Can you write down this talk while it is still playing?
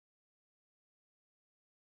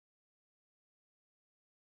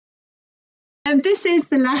This is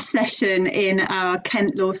the last session in our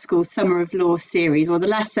Kent Law School Summer of Law series, or the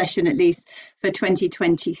last session at least for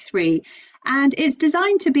 2023. And it's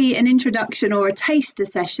designed to be an introduction or a taster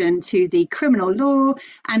session to the criminal law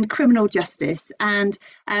and criminal justice. And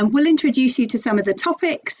we'll introduce you to some of the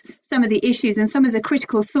topics, some of the issues, and some of the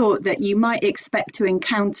critical thought that you might expect to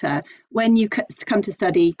encounter when you come to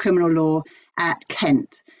study criminal law at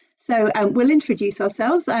Kent. So we'll introduce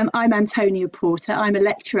ourselves. I'm Antonia Porter. I'm a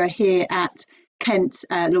lecturer here at Kent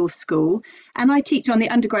Law School, and I teach on the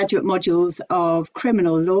undergraduate modules of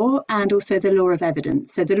criminal law and also the law of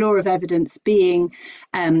evidence. So the law of evidence being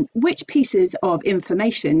which pieces of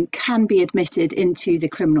information can be admitted into the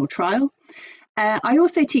criminal trial. I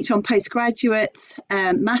also teach on postgraduate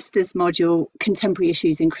master's module, contemporary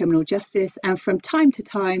issues in criminal justice, and from time to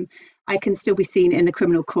time I can still be seen in the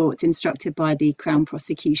criminal courts instructed by the Crown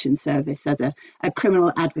Prosecution Service as a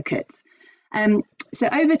criminal advocate. So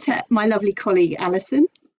over to my lovely colleague, Allison.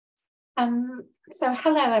 So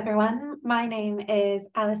hello, everyone. My name is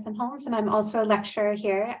Allison Holmes, and I'm also a lecturer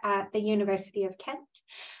here at the University of Kent.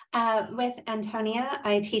 With Antonia,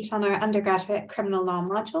 I teach on our undergraduate criminal law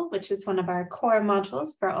module, which is one of our core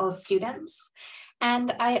modules for all students.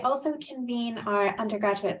 And I also convene our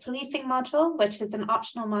undergraduate policing module, which is an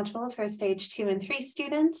optional module for stage 2 and 3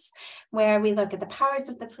 students, where we look at the powers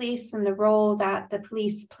of the police and the role that the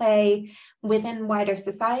police play within wider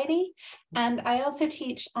society. And I also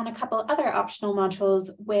teach on a couple other optional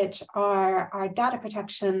modules, which are our data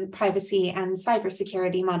protection, privacy, and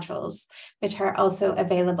cybersecurity modules, which are also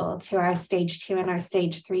available to our stage 2 and our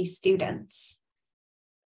stage 3 students.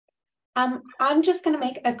 I'm just going to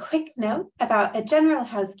make a quick note about a general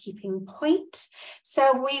housekeeping point.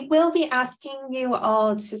 So we will be asking you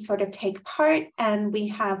all to sort of take part, and we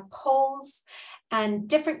have polls and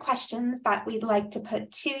different questions that we'd like to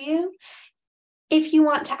put to you. If you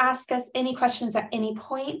want to ask us any questions at any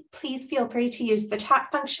point, please feel free to use the chat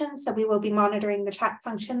function. So we will be monitoring the chat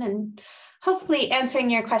function and hopefully answering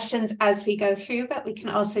your questions as we go through, but we can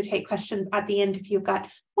also take questions at the end if you've got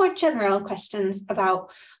more general questions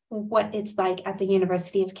about what it's like at the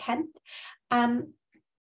University of Kent.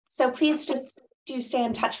 So please just do stay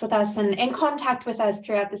in touch with us and in contact with us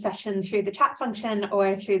throughout the session through the chat function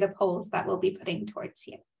or through the polls that we'll be putting towards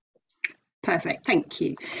you. Perfect, thank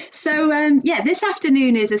you. So this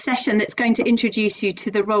afternoon is a session that's going to introduce you to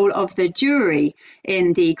the role of the jury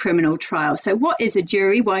in the criminal trial. So what is a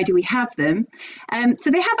jury? Why do we have them? So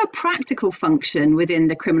they have a practical function within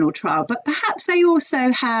the criminal trial, but perhaps they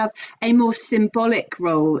also have a more symbolic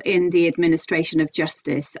role in the administration of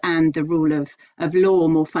justice and the rule of law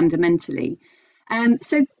more fundamentally.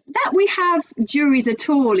 So that we have juries at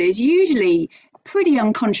all is usually pretty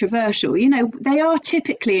uncontroversial. You know, they are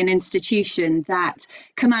typically an institution that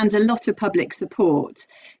commands a lot of public support,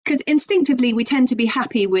 because instinctively we tend to be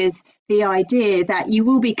happy with the idea that you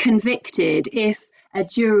will be convicted if a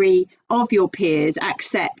jury of your peers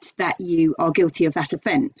accept that you are guilty of that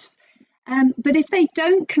offence. But if they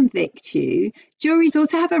don't convict you, juries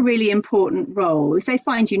also have a really important role. If they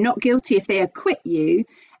find you not guilty, if they acquit you,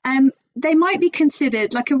 they might be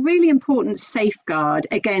considered like a really important safeguard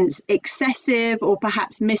against excessive or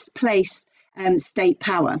perhaps misplaced state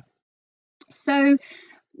power. So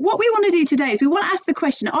what we want to do today is we want to ask the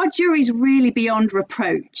question, are juries really beyond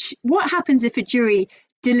reproach? What happens if a jury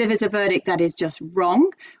delivers a verdict that is just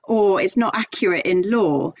wrong or it's not accurate in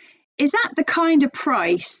law? Is that the kind of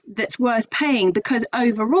price that's worth paying? Because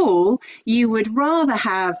overall, you would rather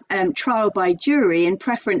have trial by jury in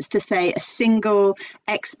preference to, say, a single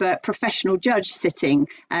expert professional judge sitting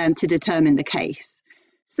to determine the case.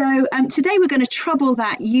 So today we're going to trouble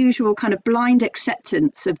that usual kind of blind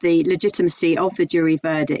acceptance of the legitimacy of the jury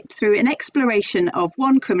verdict through an exploration of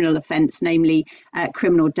one criminal offence, namely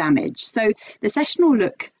criminal damage. So the session will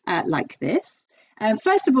look like this.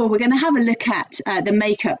 First of all, we're going to have a look at the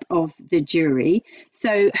makeup of the jury.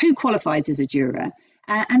 So who qualifies as a juror?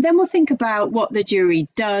 And then we'll think about what the jury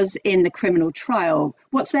does in the criminal trial.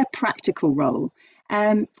 What's their practical role?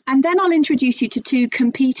 And then I'll introduce you to two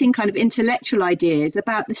competing kind of intellectual ideas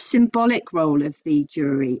about the symbolic role of the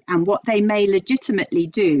jury and what they may legitimately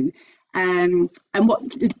do and what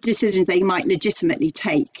decisions they might legitimately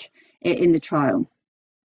take in the trial.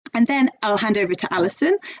 And then I'll hand over to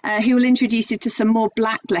Allison, who will introduce you to some more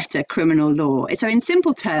black letter criminal law. So in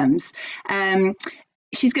simple terms,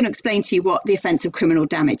 she's going to explain to you what the offence of criminal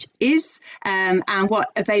damage is and what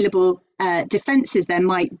available defences there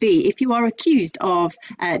might be if you are accused of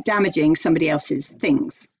damaging somebody else's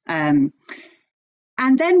things.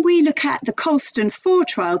 And then we look at the Colston 4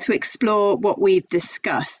 trial to explore what we've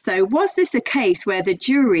discussed. So was this a case where the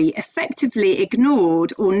jury effectively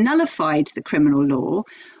ignored or nullified the criminal law?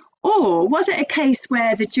 Or was it a case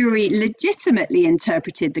where the jury legitimately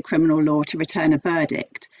interpreted the criminal law to return a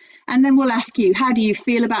verdict? And then we'll ask you, how do you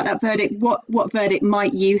feel about that verdict? What verdict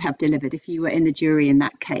might you have delivered if you were in the jury in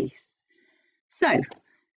that case? So,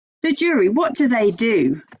 the jury, what do they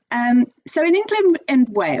do? So in England and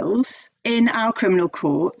Wales, in our criminal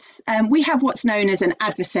courts, we have what's known as an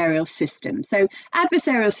adversarial system. So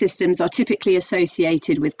adversarial systems are typically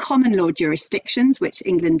associated with common law jurisdictions, which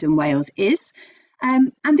England and Wales is.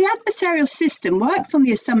 And the adversarial system works on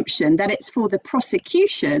the assumption that it's for the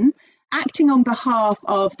prosecution acting on behalf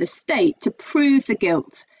of the state to prove the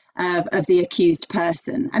guilt of the accused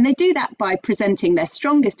person. And they do that by presenting their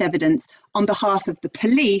strongest evidence on behalf of the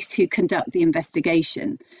police who conduct the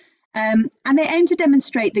investigation. And they aim to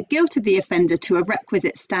demonstrate the guilt of the offender to a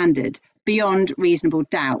requisite standard beyond reasonable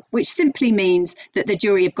doubt, which simply means that the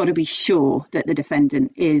jury have got to be sure that the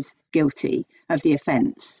defendant is guilty of the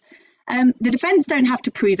offence. The defence don't have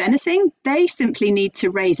to prove anything. They simply need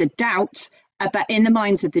to raise a doubt in the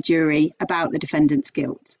minds of the jury about the defendant's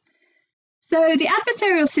guilt. So the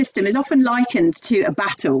adversarial system is often likened to a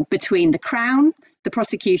battle between the Crown, the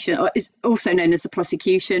prosecution, or is also known as the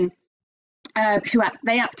prosecution,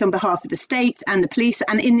 they act on behalf of the state and the police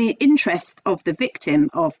and in the interest of the victim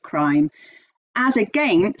of crime, as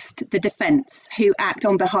against the defence, who act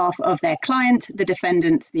on behalf of their client, the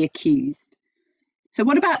defendant, the accused. So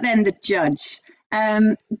what about then the judge?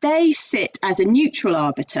 They sit as a neutral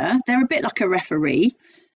arbiter. They're a bit like a referee.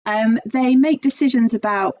 They make decisions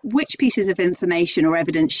about which pieces of information or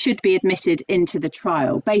evidence should be admitted into the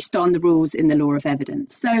trial based on the rules in the law of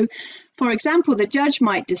evidence. So, for example, the judge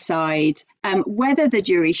might decide whether the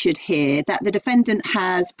jury should hear that the defendant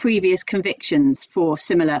has previous convictions for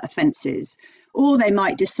similar offences, or they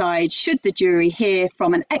might decide should the jury hear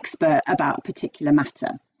from an expert about a particular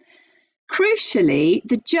matter. Crucially,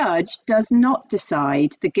 the judge does not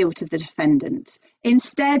decide the guilt of the defendant.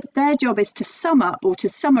 Instead, their job is to sum up or to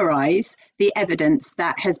summarise the evidence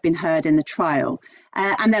that has been heard in the trial,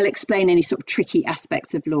 and they'll explain any sort of tricky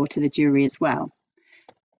aspects of law to the jury as well.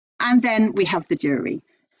 And then we have the jury.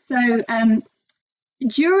 So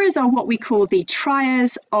jurors are what we call the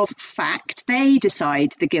triers of fact. They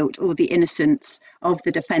decide the guilt or the innocence of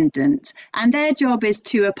the defendant, and their job is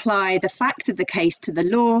to apply the facts of the case to the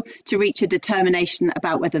law to reach a determination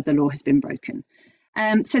about whether the law has been broken.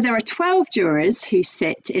 So there are 12 jurors who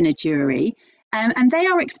sit in a jury, and they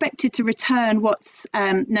are expected to return what's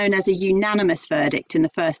known as a unanimous verdict in the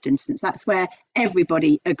first instance. That's where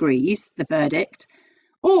everybody agrees the verdict.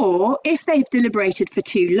 Or if they've deliberated for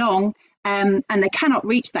too long, and they cannot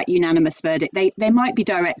reach that unanimous verdict, they might be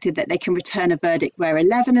directed that they can return a verdict where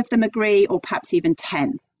 11 of them agree, or perhaps even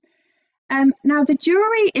 10. Now, the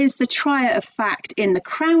jury is the trier of fact in the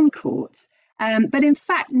Crown Court, but in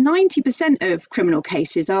fact, 90% of criminal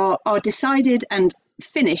cases are decided and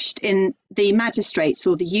finished in the magistrates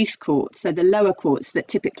or the youth courts, so the lower courts that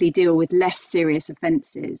typically deal with less serious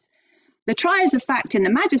offences. The triers of fact in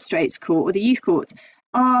the magistrates' court or the youth court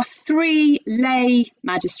are 3 lay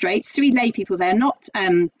magistrates, 3 lay people. They're not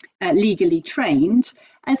legally trained.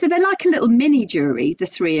 And so they're like a little mini jury, the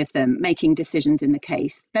 3 of them, making decisions in the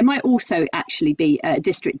case. There might also actually be a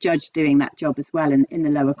district judge doing that job as well in the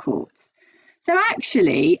lower courts. So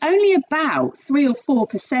actually, only about 3 or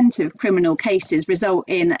 4% of criminal cases result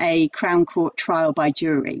in a Crown Court trial by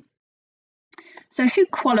jury. So who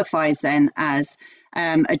qualifies then as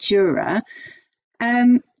a juror?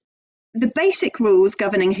 The basic rules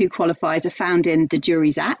governing who qualifies are found in the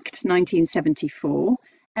Juries Act, 1974.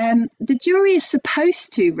 The jury is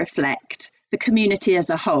supposed to reflect the community as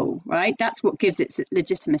a whole, right? That's what gives it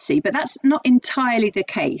legitimacy, but that's not entirely the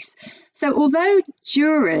case. So although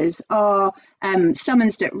jurors are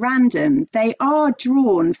summoned at random, they are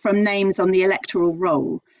drawn from names on the electoral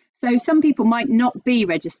roll. So some people might not be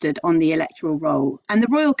registered on the electoral roll, and the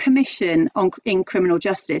Royal Commission in Criminal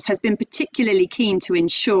Justice has been particularly keen to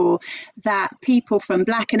ensure that people from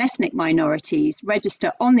Black and ethnic minorities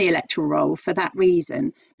register on the electoral roll for that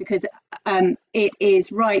reason, because it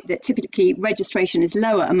is right that typically registration is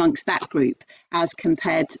lower amongst that group as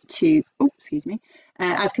compared to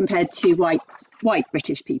white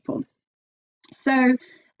British people. So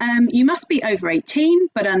you must be over 18,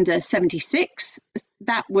 but under 76.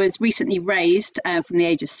 That was recently raised from the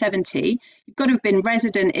age of 70. You've got to have been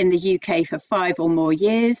resident in the UK for 5 or more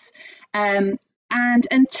years. And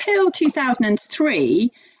until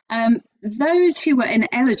 2003, those who were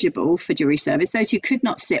ineligible for jury service, those who could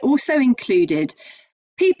not sit, also included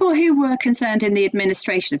people who were concerned in the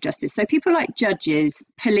administration of justice, so people like judges,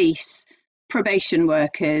 police, probation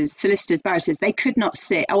workers, solicitors, barristers, they could not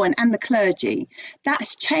sit, and the clergy.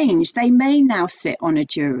 That's changed. They may now sit on a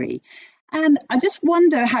jury. And I just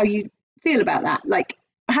wonder how you feel about that. Like,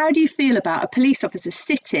 how do you feel about a police officer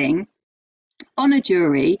sitting on a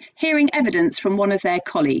jury, hearing evidence from one of their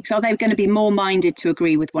colleagues? Are they going to be more minded to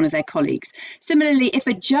agree with one of their colleagues? Similarly, if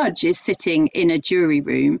a judge is sitting in a jury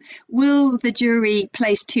room, will the jury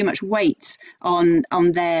place too much weight on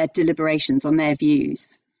their deliberations, on their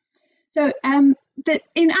views? So in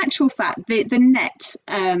actual fact, the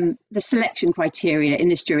selection criteria in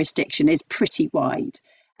this jurisdiction is pretty wide.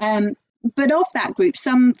 But of that group,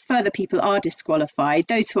 some further people are disqualified.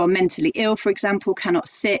 Those who are mentally ill, for example, cannot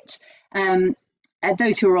sit.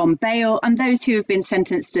 Those who are on bail, and those who have been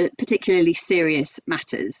sentenced to particularly serious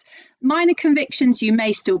matters. Minor convictions, you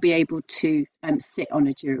may still be able to sit on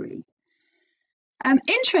a jury.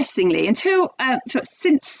 Interestingly, until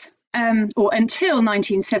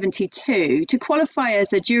 1972, to qualify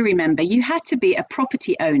as a jury member, you had to be a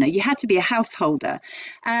property owner, you had to be a householder.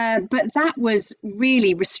 But that was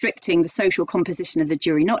really restricting the social composition of the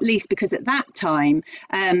jury, not least because at that time,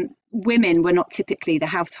 women were not typically the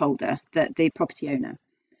householder, the property owner.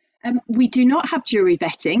 We do not have jury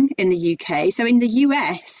vetting in the UK. So in the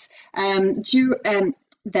US,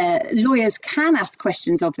 the lawyers can ask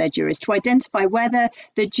questions of their jurors to identify whether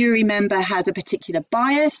the jury member has a particular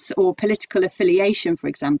bias or political affiliation, for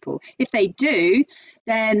example. If they do,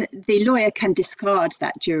 then the lawyer can discard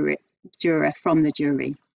that juror from the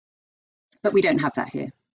jury. But we don't have that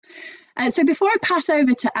here. So before I pass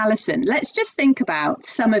over to Allison, let's just think about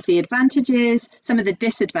some of the advantages, some of the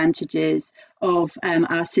disadvantages of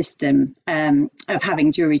our system of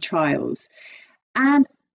having jury trials. And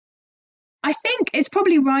I think it's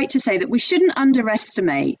probably right to say that we shouldn't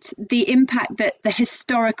underestimate the impact that the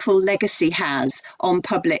historical legacy has on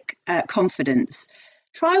public confidence.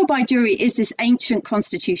 Trial by jury is this ancient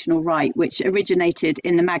constitutional right which originated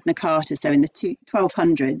in the Magna Carta, so in the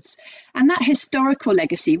 1200s. And that historical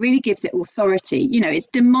legacy really gives it authority. You know, it's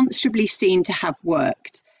demonstrably seen to have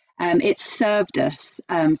worked. It's served us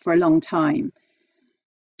for a long time.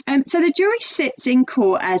 So the jury sits in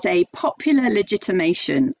court as a popular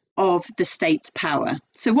legitimation of the state's power.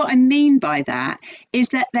 So what I mean by that is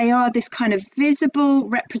that they are this kind of visible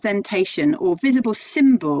representation or visible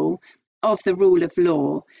symbol of the rule of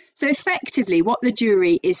law. So effectively what the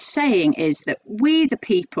jury is saying is that we, the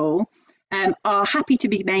people, are happy to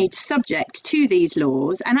be made subject to these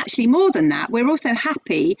laws. And actually more than that, we're also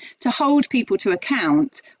happy to hold people to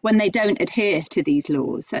account when they don't adhere to these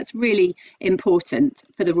laws. So it's really important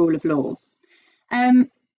for the rule of law.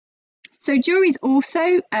 So juries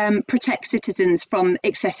also protect citizens from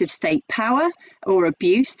excessive state power or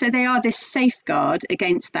abuse. So they are this safeguard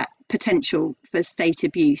against that potential for state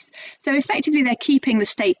abuse. So effectively, they're keeping the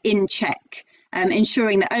state in check,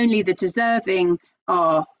 ensuring that only the deserving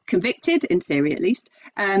are convicted, in theory at least,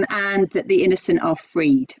 and that the innocent are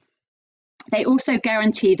freed. They also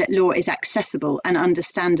guarantee that law is accessible and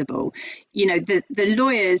understandable. You know, the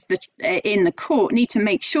lawyers in the court need to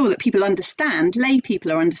make sure that people understand, lay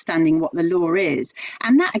people are understanding what the law is.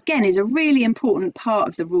 And that, again, is a really important part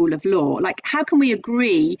of the rule of law. Like, how can we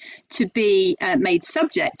agree to be made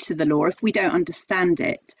subject to the law if we don't understand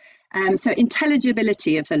it? So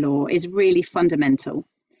intelligibility of the law is really fundamental.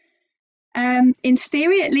 In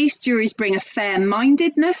theory, at least, juries bring a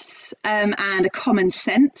fair-mindedness and a common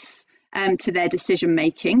sense to their decision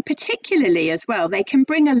making. Particularly as well, they can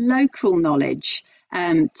bring a local knowledge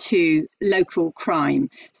to local crime.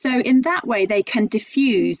 So in that way, they can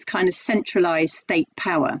diffuse kind of centralised state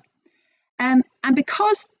power. And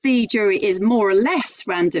because the jury is more or less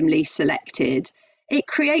randomly selected, it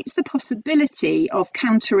creates the possibility of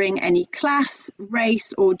countering any class,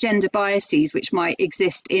 race or gender biases which might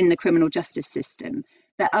exist in the criminal justice system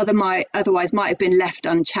that otherwise might have been left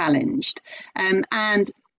unchallenged.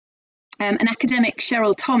 An academic,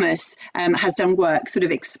 Cheryl Thomas, has done work sort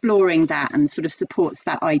of exploring that and sort of supports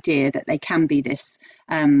that idea that they can be this,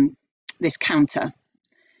 this counter.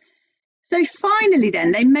 So finally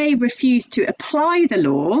then, they may refuse to apply the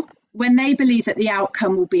law when they believe that the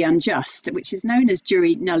outcome will be unjust, which is known as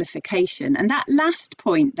jury nullification. And that last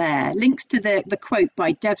point there links to the quote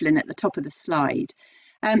by Devlin at the top of the slide.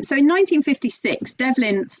 So in 1956,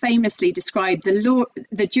 Devlin famously described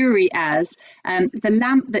the jury as the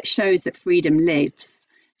lamp that shows that freedom lives.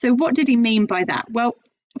 So what did he mean by that? Well,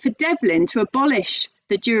 for Devlin, to abolish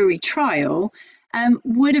the jury trial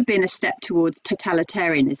would have been a step towards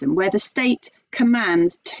totalitarianism, where the state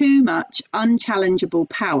commands too much unchallengeable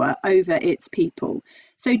power over its people.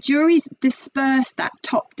 So juries disperse that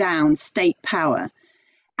top-down state power.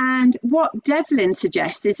 And what Devlin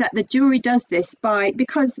suggests is that the jury does this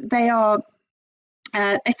because they are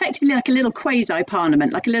effectively like a little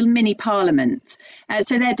quasi-parliament, like a little mini parliament.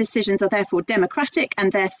 So their decisions are therefore democratic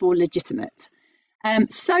and therefore legitimate.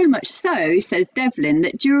 So much so, says Devlin,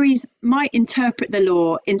 that juries might interpret the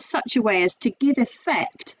law in such a way as to give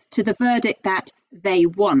effect to the verdict that they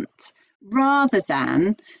want, rather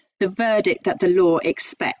than the verdict that the law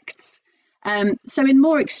expects. So in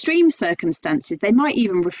more extreme circumstances, they might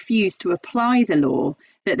even refuse to apply the law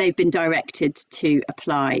that they've been directed to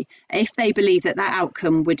apply if they believe that that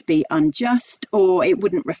outcome would be unjust or it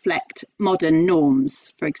wouldn't reflect modern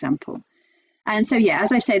norms, for example. And so, yeah,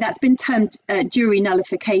 as I say, that's been termed jury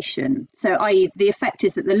nullification. So, i.e., the effect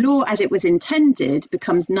is that the law as it was intended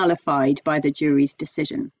becomes nullified by the jury's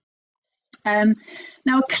decision.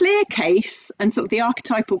 Now, a clear case, and sort of the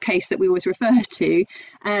archetypal case that we always refer to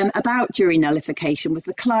about jury nullification, was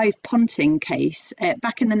the Clive Ponting case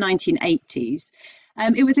back in the 1980s.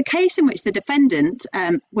 It was a case in which the defendant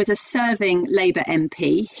was a serving Labour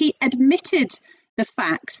MP. He admitted the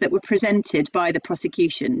facts that were presented by the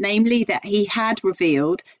prosecution, namely that he had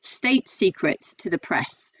revealed state secrets to the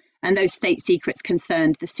press, and those state secrets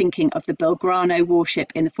concerned the sinking of the Belgrano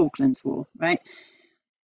warship in the Falklands War, right?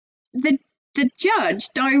 The judge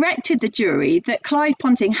directed the jury that Clive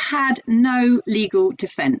Ponting had no legal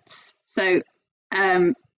defence. So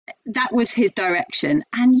that was his direction.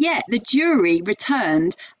 And yet the jury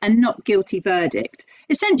returned a not guilty verdict,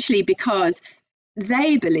 essentially because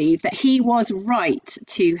they believe that he was right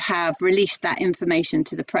to have released that information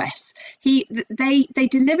to the press. They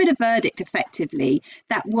delivered a verdict effectively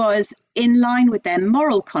that was in line with their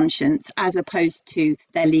moral conscience as opposed to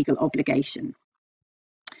their legal obligation.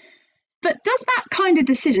 But does that kind of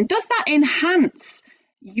decision, does that enhance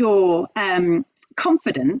your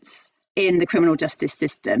confidence in the criminal justice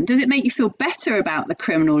system? Does it make you feel better about the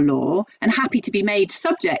criminal law and happy to be made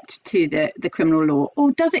subject to the criminal law?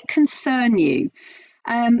 Or does it concern you?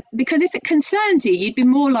 Because if it concerns you, you'd be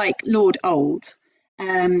more like Lord Old,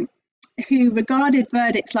 who regarded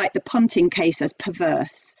verdicts like the Ponting case as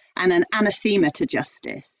perverse and an anathema to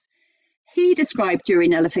justice. He described jury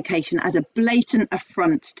nullification as a blatant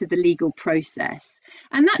affront to the legal process.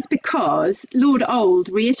 And that's because Lord Old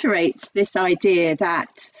reiterates this idea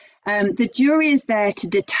that the jury is there to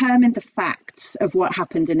determine the facts of what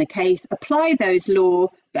happened in a case, apply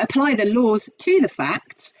the laws to the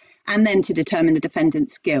facts, and then to determine the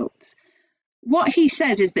defendant's guilt. What he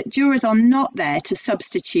says is that jurors are not there to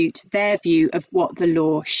substitute their view of what the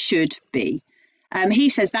law should be. He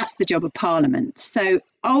says that's the job of Parliament. So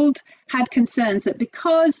Old had concerns that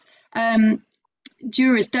because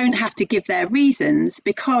jurors don't have to give their reasons,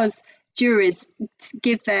 because jurors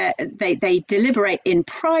they deliberate in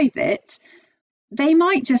private, they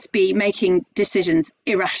might just be making decisions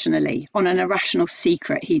irrationally on an irrational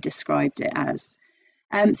secret, he described it as.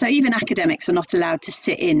 So even academics are not allowed to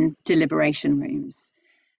sit in deliberation rooms.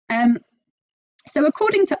 So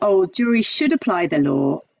according to Old, juries should apply the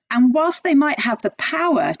law. And whilst they might have the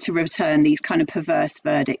power to return these kind of perverse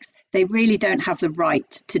verdicts, they really don't have the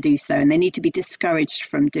right to do so, and they need to be discouraged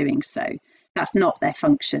from doing so. That's not their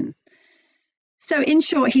function. So in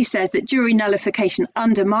short, he says that jury nullification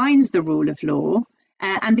undermines the rule of law,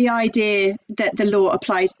 and the idea that the law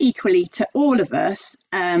applies equally to all of us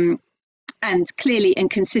and clearly and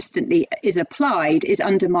consistently is applied is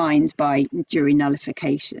undermined by jury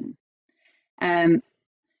nullification.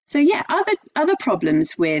 So yeah, other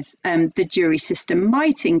problems with the jury system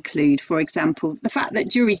might include, for example, the fact that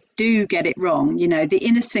juries do get it wrong. You know, the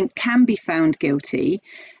innocent can be found guilty,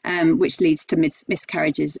 which leads to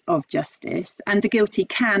miscarriages of justice, and the guilty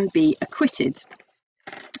can be acquitted.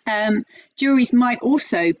 Juries might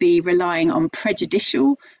also be relying on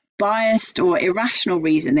prejudicial, biased or irrational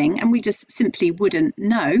reasoning, and we just simply wouldn't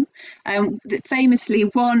know. Famously,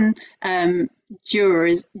 one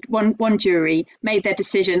jury made their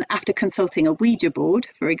decision after consulting a Ouija board,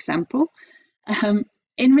 for example.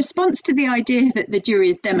 In response to the idea that the jury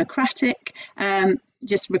is democratic,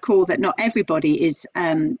 just recall that not everybody is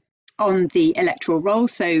on the electoral roll,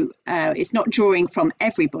 so it's not drawing from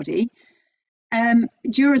everybody.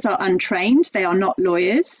 Jurors are untrained, they are not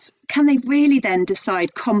lawyers. Can they really then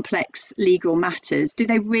decide complex legal matters? Do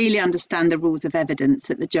they really understand the rules of evidence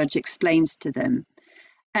that the judge explains to them?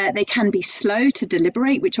 They can be slow to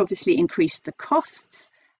deliberate, which obviously increase the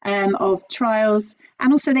costs of trials.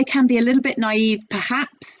 And also they can be a little bit naive,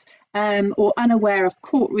 perhaps, or unaware of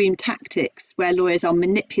courtroom tactics where lawyers are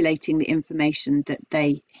manipulating the information that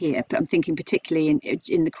they hear. But I'm thinking particularly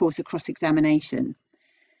in the course of cross-examination.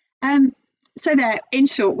 So there, in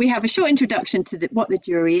short, we have a short introduction to what the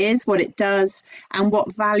jury is, what it does, and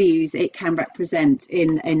what values it can represent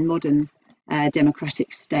in modern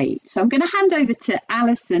democratic state. So I'm going to hand over to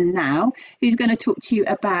Allison now, who's going to talk to you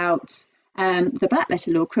about the black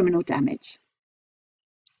letter law, criminal damage.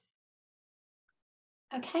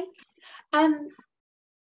 Okay.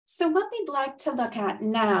 So what we'd like to look at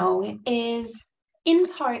now is, in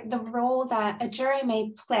part, the role that a jury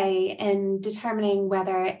may play in determining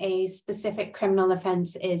whether a specific criminal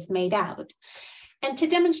offence is made out. And to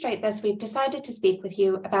demonstrate this, we've decided to speak with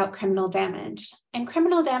you about criminal damage. And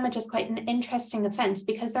criminal damage is quite an interesting offence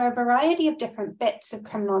because there are a variety of different bits of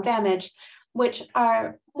criminal damage which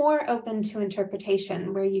are more open to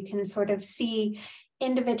interpretation, where you can sort of see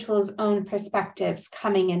individuals' own perspectives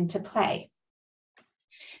coming into play.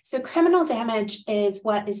 So criminal damage is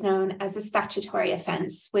what is known as a statutory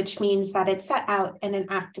offence, which means that it's set out in an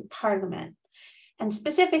Act of Parliament. And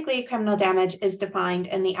specifically, criminal damage is defined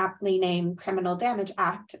in the aptly named Criminal Damage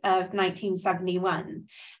Act of 1971.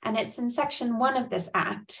 And it's in Section 1 of this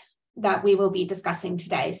Act that we will be discussing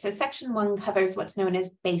today. So Section 1 covers what's known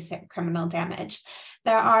as basic criminal damage.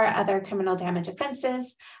 There are other criminal damage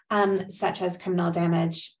offences, such as criminal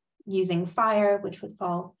damage using fire, which would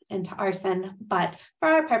fall into arson. But for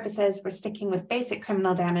our purposes, we're sticking with basic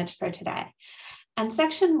criminal damage for today. And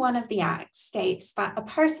Section 1 of the Act states that a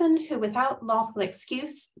person who without lawful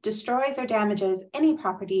excuse destroys or damages any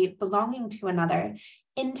property belonging to another,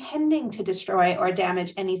 intending to destroy or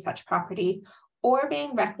damage any such property, or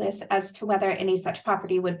being reckless as to whether any such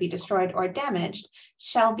property would be destroyed or damaged,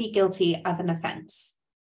 shall be guilty of an offence.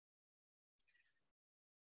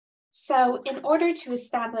 So in order to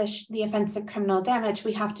establish the offence of criminal damage,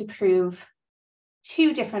 we have to prove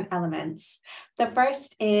two different elements. The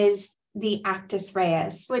first is the actus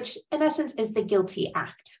reus, which in essence is the guilty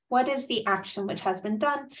act. What is the action which has been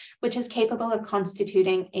done, which is capable of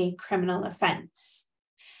constituting a criminal offence?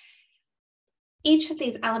 Each of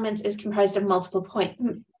these elements is comprised of multiple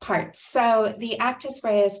parts. So the actus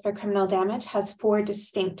reus for criminal damage has four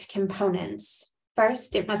distinct components.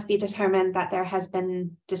 First, it must be determined that there has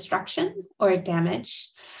been destruction or damage.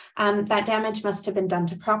 That damage must have been done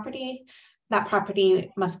to property. That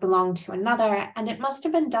property must belong to another, and it must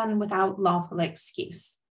have been done without lawful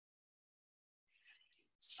excuse.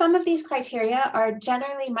 Some of these criteria are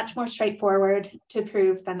generally much more straightforward to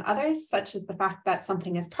prove than others, such as the fact that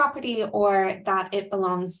something is property or that it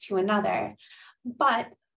belongs to another. But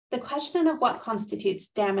the question of what constitutes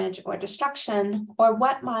damage or destruction, or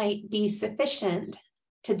what might be sufficient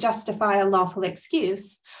to justify a lawful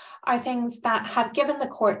excuse, are things that have given the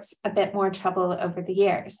courts a bit more trouble over the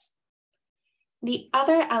years. The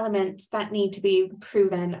other elements that need to be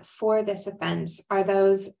proven for this offence are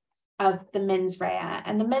those of the mens rea,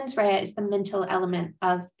 and the mens rea is the mental element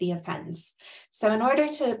of the offence. So in order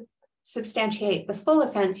to substantiate the full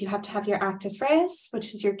offence, you have to have your actus reus,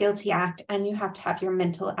 which is your guilty act, and you have to have your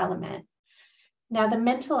mental element. Now, the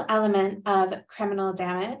mental element of criminal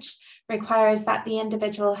damage requires that the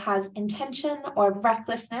individual has intention or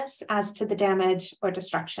recklessness as to the damage or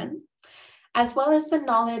destruction, as well as the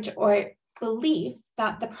knowledge or belief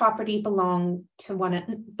that the property belong to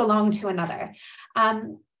another.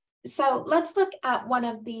 So let's look at one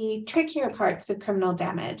of the trickier parts of criminal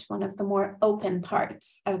damage, one of the more open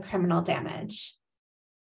parts of criminal damage.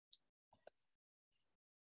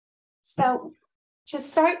 So to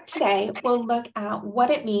start today, we'll look at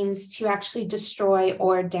what it means to actually destroy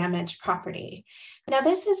or damage property. Now,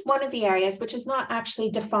 this is one of the areas which is not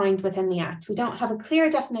actually defined within the Act. We don't have a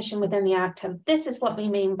clear definition within the Act of this is what we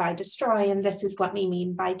mean by destroy and this is what we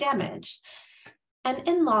mean by damage. And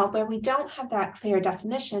in law, where we don't have that clear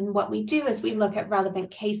definition, what we do is we look at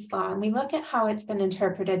relevant case law and we look at how it's been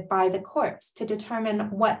interpreted by the courts to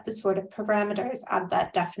determine what the sort of parameters of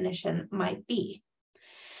that definition might be.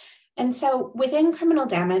 And so within criminal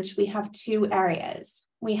damage, we have two areas.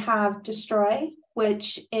 We have destroy,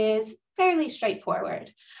 which is fairly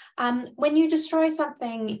straightforward. When you destroy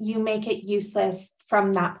something, you make it useless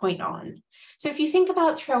from that point on. So if you think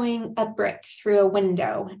about throwing a brick through a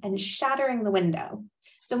window and shattering the window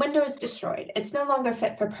is destroyed. It's no longer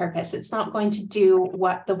fit for purpose. It's not going to do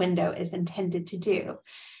what the window is intended to do.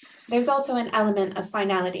 There's also an element of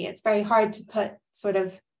finality. It's very hard to put sort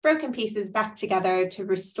of broken pieces back together to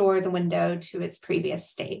restore the window to its previous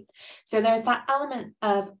state. So there's that element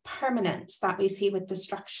of permanence that we see with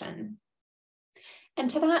destruction. And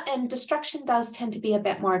to that end, destruction does tend to be a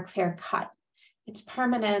bit more clear-cut. It's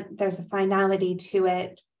permanent, there's a finality to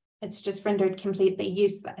it. It's just rendered completely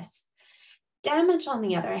useless. Damage, on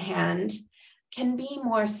the other hand, can be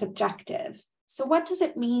more subjective. So what does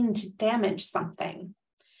it mean to damage something?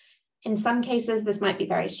 In some cases, this might be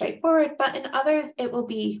very straightforward, but in others, it will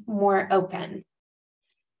be more open.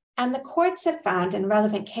 And the courts have found, and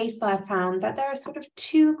relevant case law have found, that there are sort of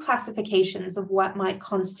two classifications of what might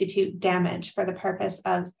constitute damage for the purpose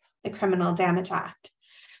of the Criminal Damage Act.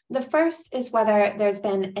 The first is whether there's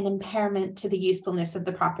been an impairment to the usefulness of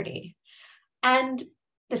the property. And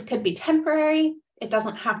this could be temporary. It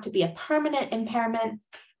doesn't have to be a permanent impairment.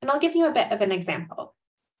 And I'll give you a bit of an example.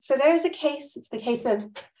 So there's a case, it's the case of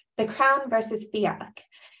the Crown versus Fiat.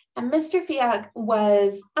 And Mr. Fiat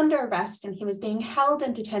was under arrest and he was being held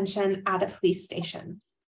in detention at a police station.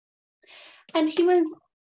 And he was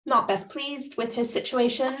not best pleased with his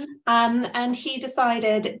situation, and he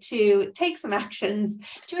decided to take some actions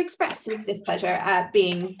to express his displeasure at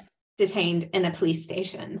being detained in a police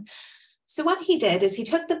station. So what he did is he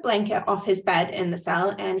took the blanket off his bed in the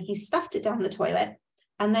cell and he stuffed it down the toilet,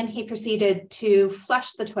 and then he proceeded to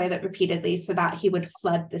flush the toilet repeatedly so that he would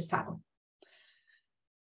flood the cell.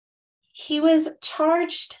 He was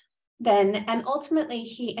charged then, and ultimately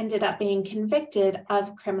he ended up being convicted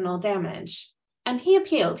of criminal damage. And he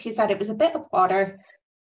appealed. He said it was a bit of water.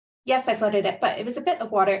 Yes, I flooded it, but it was a bit of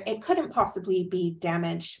water. It couldn't possibly be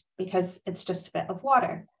damage because it's just a bit of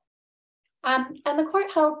water. And the court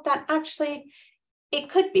held that actually it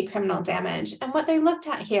could be criminal damage. And what they looked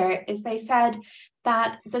at here is they said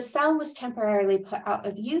that the cell was temporarily put out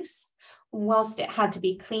of use whilst it had to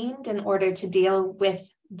be cleaned in order to deal with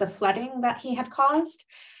the flooding that he had caused.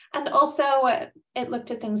 And also it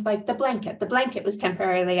looked at things like the blanket. The blanket was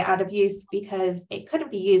temporarily out of use because it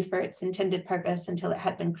couldn't be used for its intended purpose until it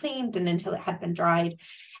had been cleaned and until it had been dried.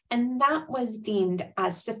 And that was deemed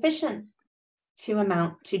as sufficient to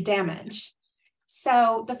amount to damage.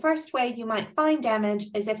 So the first way you might find damage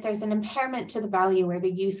is if there's an impairment to the value or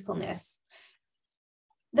the usefulness.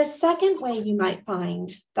 The second way you might find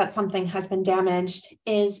that something has been damaged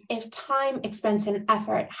is if time, expense, and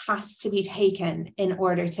effort has to be taken in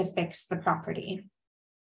order to fix the property.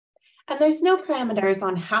 And there's no parameters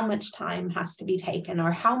on how much time has to be taken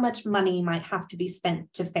or how much money might have to be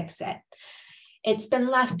spent to fix it. It's been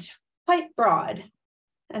left quite broad,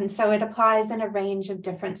 and so it applies in a range of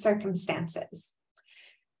different circumstances.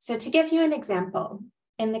 So to give you an example,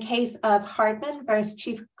 in the case of Hardman versus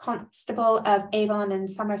Chief Constable of Avon and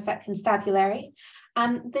Somerset Constabulary,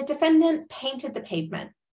 the defendant painted the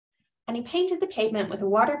pavement. And he painted the pavement with a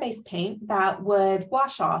water-based paint that would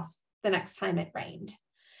wash off the next time it rained.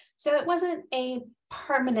 So it wasn't a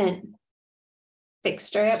permanent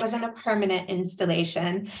fixture, it wasn't a permanent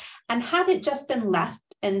installation. And had it just been left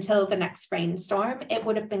until the next rainstorm, it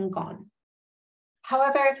would have been gone.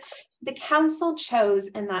 However, the council chose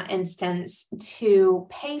in that instance to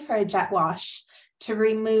pay for a jet wash to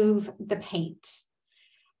remove the paint.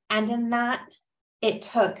 And in that, it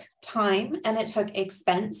took time and it took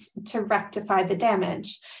expense to rectify the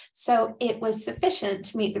damage. So it was sufficient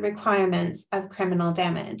to meet the requirements of criminal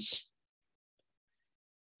damage.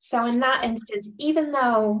 So in that instance, even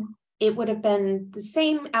though it would have been the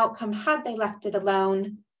same outcome had they left it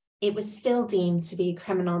alone, it was still deemed to be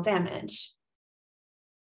criminal damage.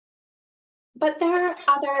 But there are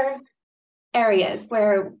other areas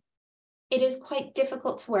where it is quite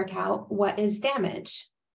difficult to work out what is damage.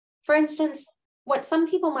 For instance, what some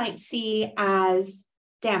people might see as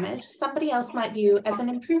damage, somebody else might view as an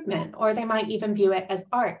improvement, or they might even view it as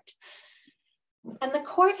art. And the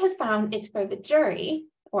court has found it's for the jury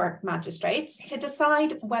or magistrates to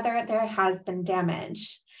decide whether there has been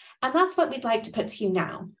damage. And that's what we'd like to put to you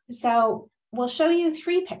now. So we'll show you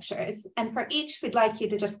 3 pictures, and for each, we'd like you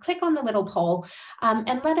to just click on the little poll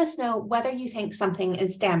and let us know whether you think something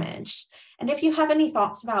is damaged. And if you have any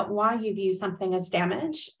thoughts about why you view something as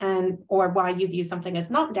damaged or why you view something as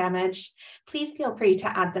not damaged, please feel free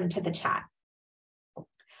to add them to the chat.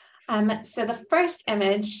 So the first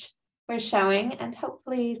image we're showing, and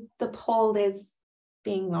hopefully the poll is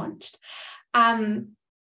being launched,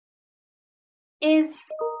 is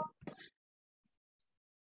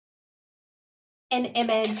an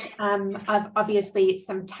image of obviously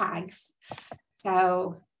some tags.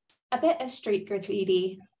 So a bit of street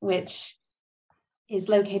graffiti, which is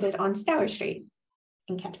located on Stour Street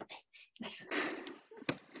in Canterbury.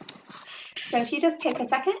 So if you just take a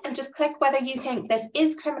second and just click whether you think this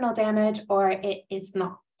is criminal damage or it is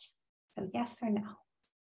not. So yes or no.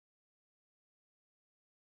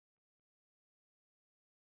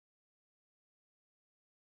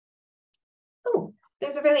 Oh,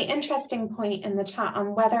 there's a really interesting point in the chat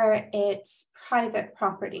on whether it's private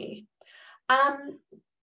property.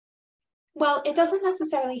 Well, it doesn't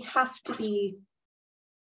necessarily have to be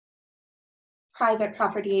private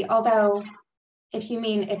property, although if you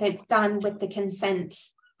mean if it's done with the consent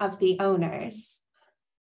of the owners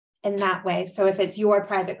in that way. So if it's your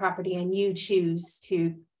private property and you choose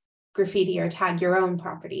to graffiti or tag your own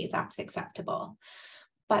property, that's acceptable.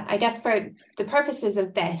 But I guess for the purposes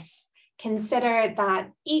of this, consider that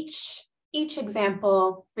each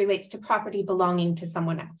example relates to property belonging to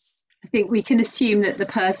someone else. I think we can assume that the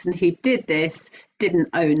person who did this didn't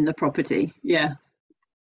own the property. Yeah.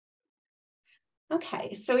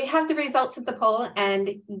 Okay, so we have the results of the poll, and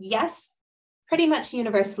yes, pretty much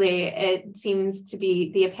universally, it seems to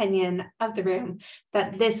be the opinion of the room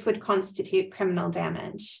that this would constitute criminal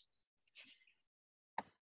damage.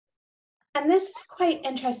 And this is quite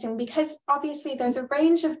interesting because obviously there's a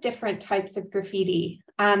range of different types of graffiti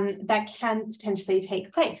that can potentially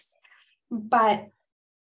take place, but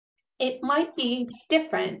it might be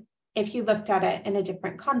different if you looked at it in a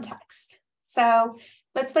different context. So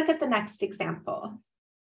let's look at the next example.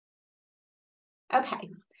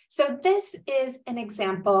 Okay, so this is an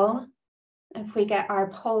example, if we get our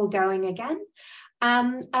poll going again,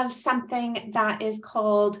 of something that is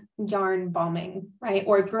called yarn bombing, right?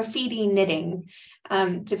 Or graffiti knitting,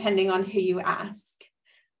 depending on who you ask.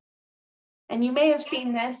 And you may have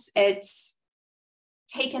seen this, it's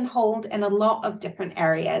taken hold in a lot of different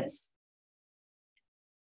areas.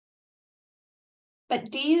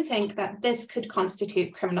 But do you think that this could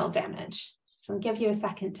constitute criminal damage? So I'll give you a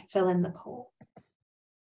second to fill in the poll.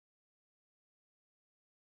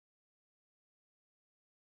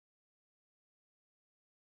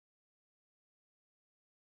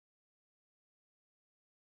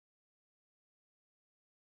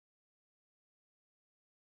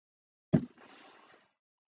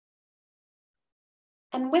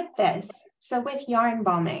 And with this, so with yarn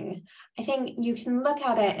bombing, I think you can look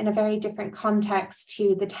at it in a very different context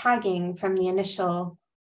to the tagging from the initial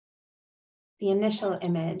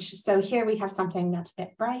image. So here we have something that's a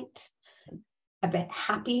bit bright, a bit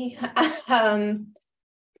happy,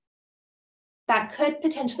 that could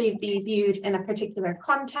potentially be viewed in a particular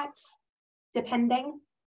context, depending.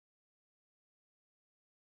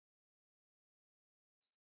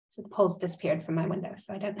 So the poll's disappeared from my window,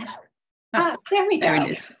 so I don't know. There we go. There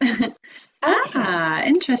it is. Okay.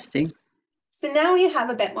 Interesting. So now we have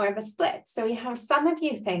a bit more of a split. So we have some of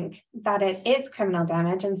you think that it is criminal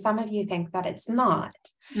damage and some of you think that it's not.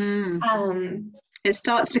 It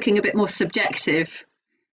starts looking a bit more subjective.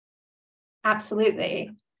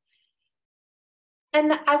 Absolutely.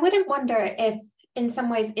 And I wouldn't wonder if in some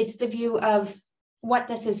ways it's the view of what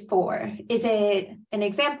this is for. Is it an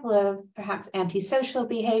example of perhaps antisocial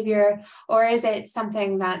behavior, or is it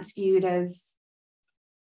something that's viewed as,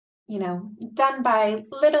 you know, done by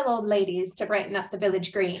little old ladies to brighten up the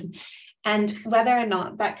village green? And whether or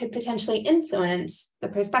not that could potentially influence the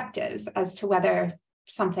perspectives as to whether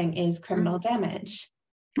something is criminal damage.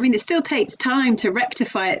 I mean, it still takes time to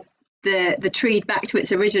rectify the tree back to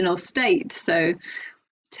its original state. So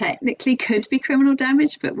technically could be criminal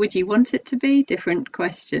damage, but would you want it to be? Different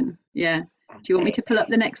question. Yeah. Do you want me to pull up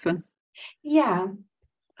the next one? Yeah.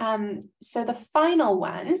 So the final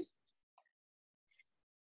one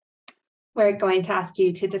we're going to ask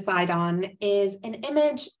you to decide on is an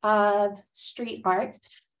image of street art.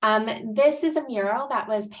 This is a mural that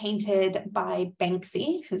was painted by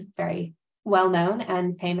Banksy, who's a very well-known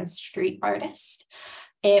and famous street artist.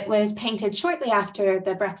 It was painted shortly after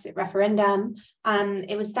the Brexit referendum.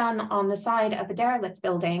 It was done on the side of a derelict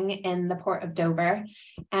building in the port of Dover.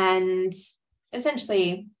 And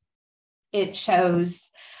essentially, it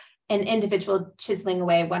shows an individual chiseling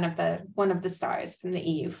away one of the stars from the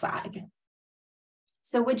EU flag.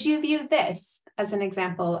 So would you view this as an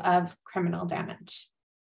example of criminal damage?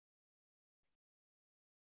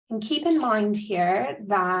 And keep in mind here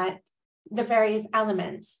that the various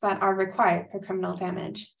elements that are required for criminal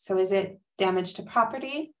damage. So is it damage to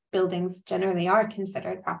property? Buildings generally are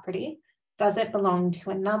considered property. Does it belong to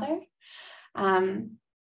another?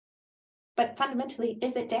 But fundamentally,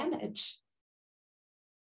 is it damage?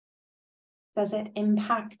 Does it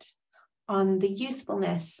impact on the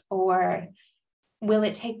usefulness, or will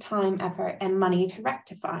it take time, effort, and money to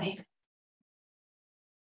rectify?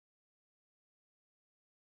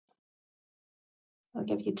 I'll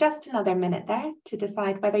give you just another minute there to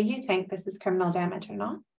decide whether you think this is criminal damage or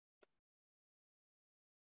not.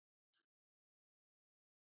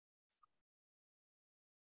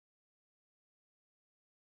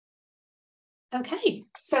 Okay,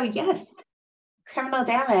 so yes, criminal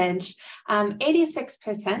damage.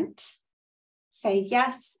 86% say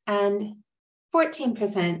yes and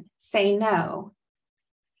 14% say no.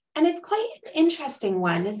 And it's quite an interesting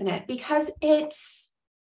one, isn't it? Because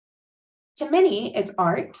to many, it's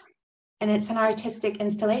art and it's an artistic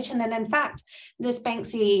installation. And in fact, this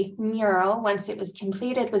Banksy mural, once it was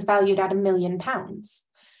completed, was valued at £1 million.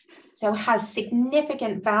 So has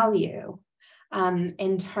significant value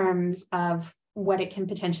in terms of what it can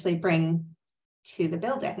potentially bring to the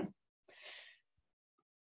building.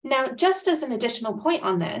 Now, just as an additional point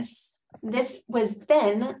on this was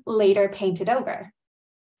then later painted over.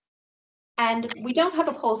 And we don't have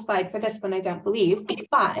a poll slide for this one, I don't believe,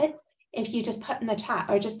 but if you just put in the chat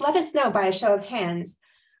or just let us know by a show of hands,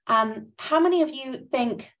 how many of you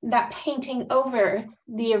think that painting over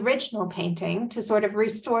the original painting to sort of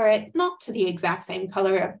restore it, not to the exact same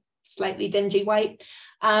color, a slightly dingy white,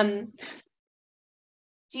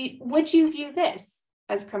 would you view this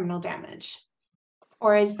as criminal damage?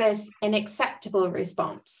 Or is this an acceptable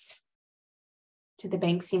response to the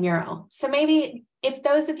Banksy mural? So maybe if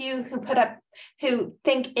those of you who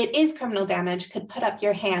think it is criminal damage could put up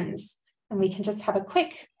your hands and we can just have a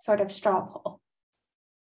quick sort of straw poll.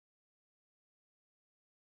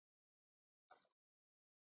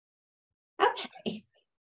 Okay.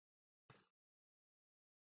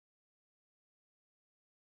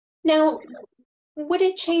 Now, would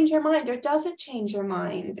it change your mind or does it change your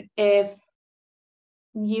mind if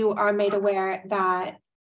you are made aware that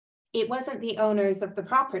it wasn't the owners of the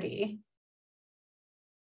property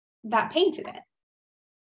that painted it,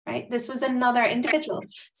 right? This was another individual.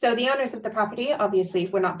 So the owners of the property obviously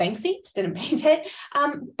were not Banksy, didn't paint it,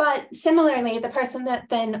 but similarly, the person that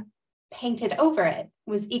then painted over it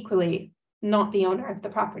was equally not the owner of the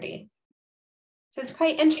property. So it's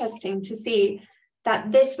quite interesting to see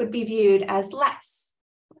that this would be viewed as less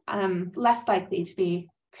likely to be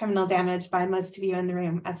criminal damage by most of you in the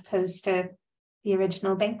room as opposed to the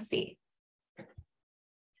original Banksy.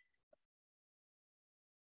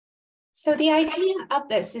 So the idea of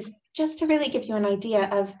this is just to really give you an idea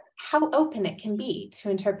of how open it can be to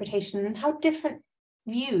interpretation and how different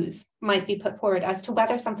views might be put forward as to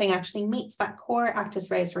whether something actually meets that core actus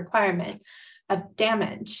reus requirement of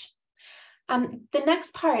damage. The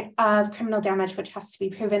next part of criminal damage, which has to be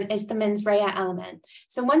proven, is the mens rea element.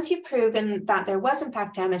 So once you've proven that there was in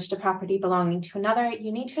fact damage to property belonging to another,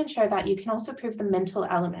 you need to ensure that you can also prove the mental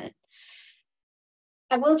element.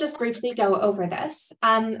 I will just briefly go over this,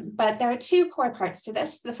 but there are two core parts to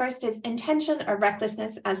this. The first is intention or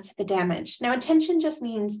recklessness as to the damage. Now, intention just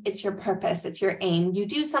means it's your purpose, it's your aim. You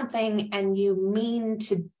do something and you mean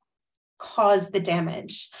to cause the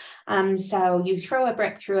damage. So you throw a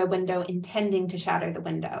brick through a window intending to shatter the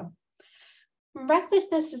window.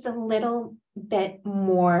 Recklessness is a little bit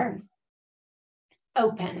more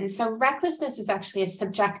open. So recklessness is actually a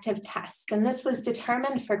subjective test, and this was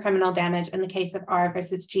determined for criminal damage in the case of R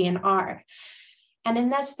versus G and R. And in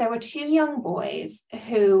this, there were two young boys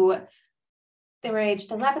who they were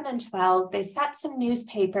aged 11 and 12. They set some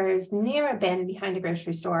newspapers near a bin behind a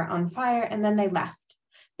grocery store on fire, and then they left.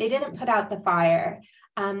 They didn't put out the fire,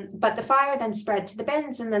 but the fire then spread to the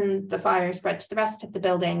bins, and then the fire spread to the rest of the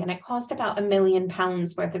building, and it caused about £1 million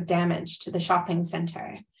worth of damage to the shopping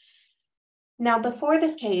centre. Now, before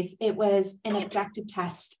this case, it was an objective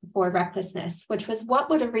test for recklessness, which was what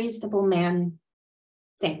would a reasonable man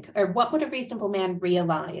think, or what would a reasonable man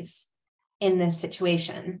realize in this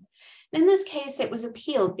situation? In this case, it was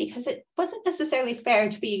appealed because it wasn't necessarily fair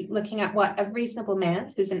to be looking at what a reasonable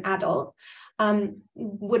man, who's an adult,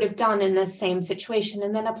 would have done in this same situation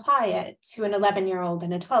and then apply it to an 11-year-old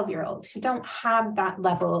and a 12-year-old who don't have that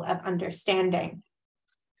level of understanding.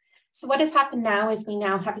 So what has happened now is we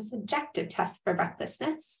now have a subjective test for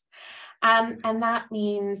recklessness. And that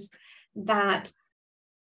means that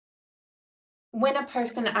when a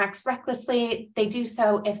person acts recklessly, they do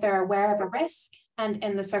so if they're aware of a risk, and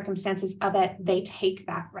in the circumstances of it, they take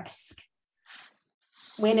that risk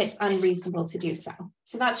when it's unreasonable to do so.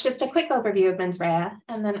 So that's just a quick overview of mens rea.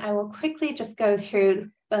 And then I will quickly just go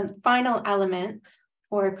through the final element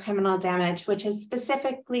for criminal damage, which is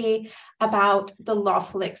specifically about the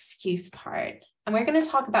lawful excuse part. And we're going to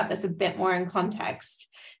talk about this a bit more in context.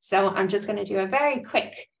 So I'm just going to do a very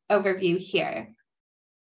quick overview here.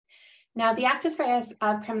 Now, the actus reus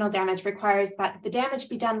of criminal damage requires that the damage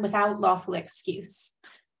be done without lawful excuse.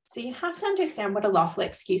 So you have to understand what a lawful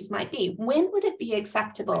excuse might be. When would it be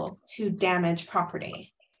acceptable to damage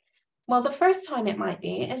property? Well, the first time it might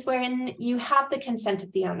be is when you have the consent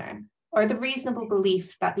of the owner, or the reasonable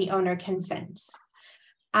belief that the owner consents.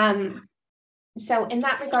 So in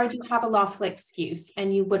that regard, you have a lawful excuse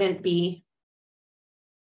and you wouldn't be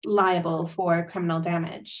liable for criminal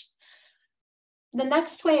damage. The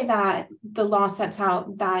next way that the law sets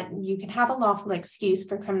out that you can have a lawful excuse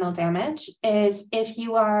for criminal damage is if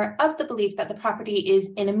you are of the belief that the property is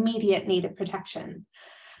in immediate need of protection,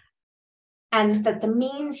 and that the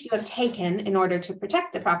means you have taken in order to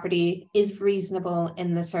protect the property is reasonable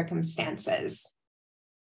in the circumstances.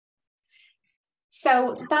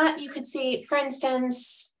 So that you could see, for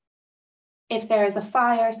instance, if there is a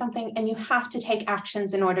fire or something and you have to take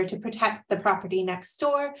actions in order to protect the property next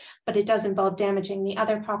door, but it does involve damaging the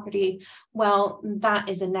other property, well, that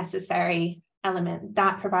is a necessary element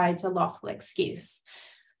that provides a lawful excuse.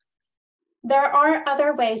 There are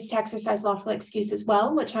other ways to exercise lawful excuse as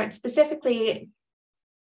well, which aren't specifically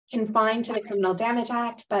confined to the Criminal Damage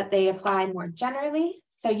Act, but they apply more generally.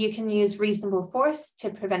 So you can use reasonable force to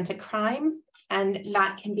prevent a crime, and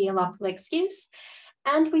that can be a lawful excuse.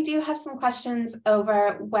 And we do have some questions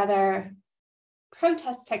over whether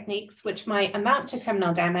protest techniques, which might amount to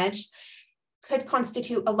criminal damage, could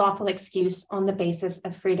constitute a lawful excuse on the basis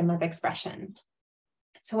of freedom of expression.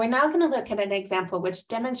 So we're now going to look at an example which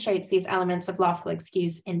demonstrates these elements of lawful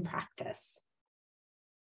excuse in practice.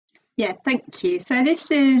 Yeah, thank you. So this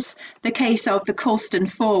is the case of the Colston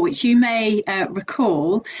Four, which you may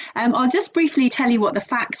recall. I'll just briefly tell you what the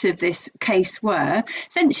facts of this case were.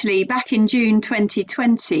 Essentially, back in June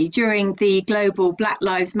 2020, during the global Black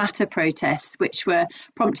Lives Matter protests, which were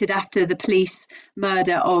prompted after the police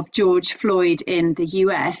murder of George Floyd in the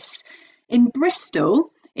US, in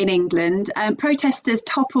Bristol, in England, protesters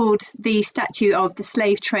toppled the statue of the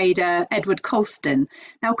slave trader Edward Colston.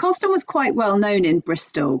 Now, Colston was quite well known in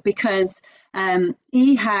Bristol because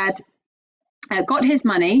he had got his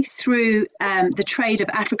money through the trade of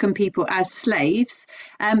African people as slaves,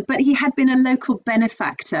 but he had been a local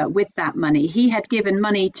benefactor with that money. He had given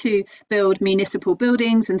money to build municipal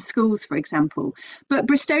buildings and schools, for example. But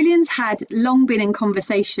Bristolians had long been in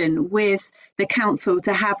conversation with the council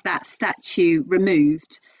to have that statue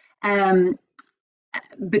removed,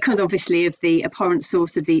 because obviously of the abhorrent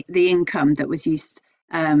source of the income that was used,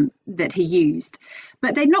 that he used.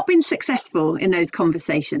 But they'd not been successful in those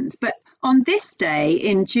conversations. But on this day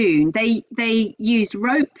in June, they used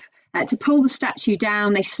rope to pull the statue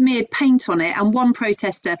down. They smeared paint on it, and one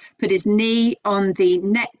protester put his knee on the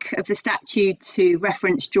neck of the statue to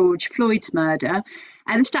reference George Floyd's murder.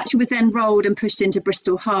 And the statue was then rolled and pushed into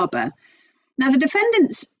Bristol Harbour. Now, the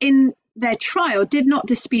defendants in their trial did not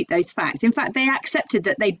dispute those facts. In fact, they accepted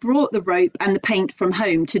that they brought the rope and the paint from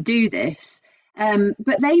home to do this.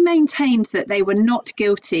 But they maintained that they were not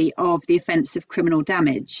guilty of the offence of criminal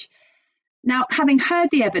damage. Now, having heard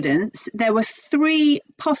the evidence, there were three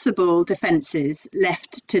possible defences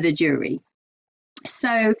left to the jury.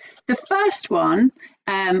 So the first one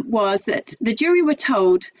was that the jury were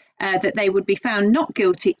told that they would be found not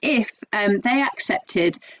guilty if they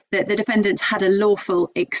accepted that the defendants had a lawful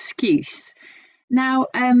excuse. Now,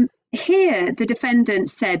 here the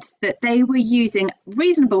defendants said that they were using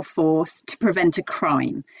reasonable force to prevent a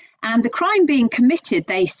crime. And the crime being committed,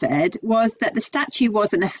 they said, was that the statue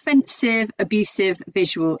was an offensive, abusive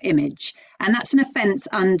visual image. And that's an offence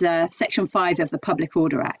under Section 5 of the Public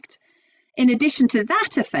Order Act. In addition to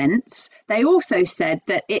that offence, they also said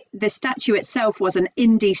that the statue itself was an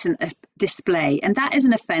indecent display, and that is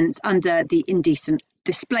an offence under the Indecent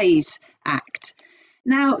Displays Act.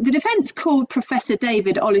 Now, the defence called Professor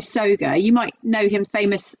David Olusoga, you might know him,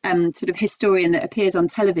 famous sort of historian that appears on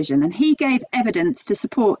television, and he gave evidence to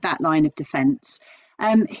support that line of defence.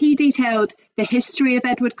 He detailed the history of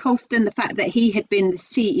Edward Colston, the fact that he had been the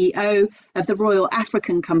CEO of the Royal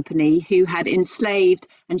African Company, who had enslaved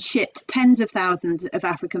and shipped tens of thousands of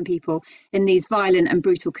African people in these violent and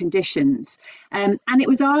brutal conditions. And it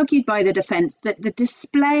was argued by the defence that the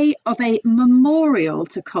display of a memorial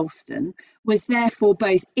to Colston was therefore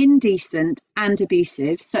both indecent and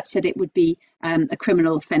abusive, such that it would be a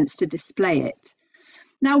criminal offence to display it.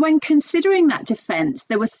 Now, when considering that defence,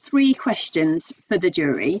 there were three questions for the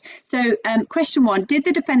jury. So question one, did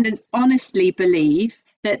the defendants honestly believe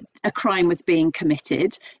that a crime was being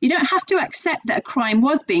committed? You don't have to accept that a crime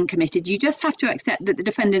was being committed. You just have to accept that the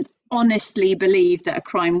defendants honestly believed that a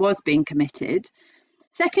crime was being committed.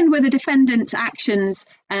 Second, were the defendants' actions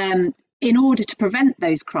in order to prevent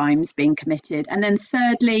those crimes being committed? And then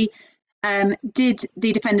thirdly, did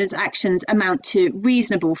the defendant's actions amount to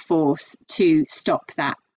reasonable force to stop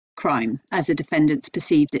that crime as the defendants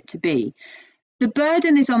perceived it to be? The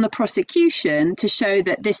burden is on the prosecution to show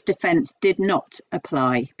that this defence did not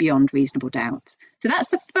apply beyond reasonable doubt. So that's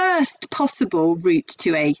the first possible route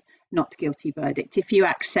to a not guilty verdict, if you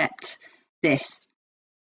accept this,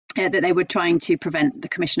 that they were trying to prevent the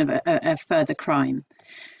commission of a further crime.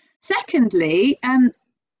 Secondly,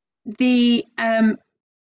 the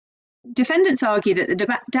defendants argue that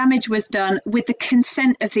the damage was done with the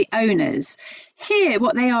consent of the owners. Here,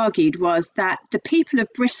 what they argued was that the people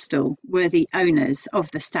of Bristol were the owners of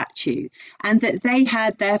the statue, and that they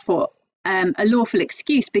had therefore a lawful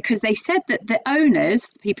excuse, because they said that the owners,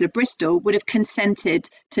 the people of Bristol, would have consented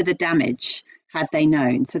to the damage had they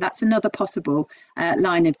known. So that's another possible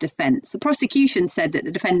line of defence. The prosecution said that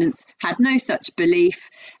the defendants had no such belief.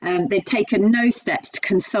 They'd taken no steps to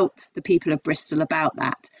consult the people of Bristol about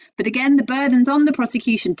that. But again, the burden's on the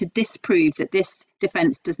prosecution to disprove that this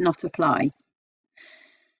defence does not apply.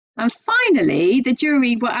 And finally, the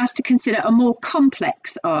jury were asked to consider a more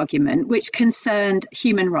complex argument which concerned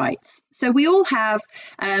human rights. So we all have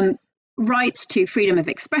rights to freedom of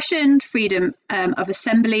expression, freedom of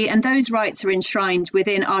assembly, and those rights are enshrined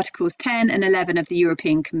within Articles 10 and 11 of the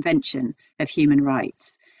European Convention of Human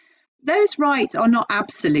Rights. Those rights are not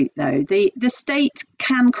absolute, though. The state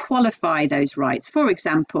can qualify those rights. For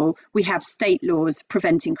example, we have state laws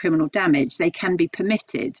preventing criminal damage. They can be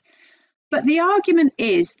permitted. But the argument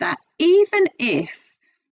is that even if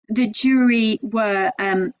the jury were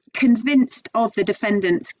convinced of the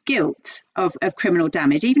defendant's guilt of criminal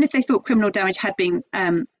damage, even if they thought criminal damage had been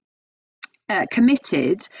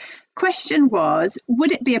committed, question was,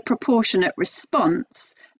 would it be a proportionate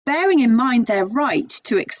response, bearing in mind their right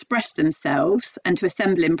to express themselves and to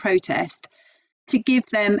assemble in protest, to give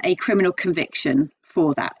them a criminal conviction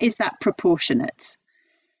for that? Is that proportionate?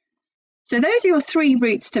 So those are your three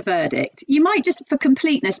routes to verdict. You might just, for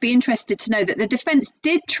completeness, be interested to know that the defence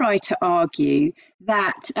did try to argue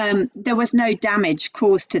that there was no damage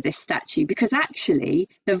caused to this statue, because actually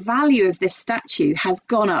the value of this statue has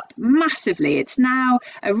gone up massively. It's now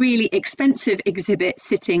a really expensive exhibit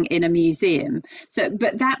sitting in a museum. So,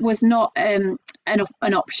 but that was not an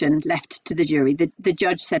option left to the jury. The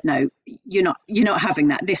judge said, no, you're not having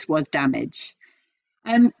that. This was damage.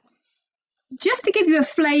 Just to give you a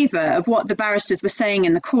flavour of what the barristers were saying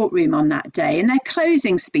in the courtroom on that day, in their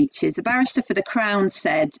closing speeches, a barrister for the Crown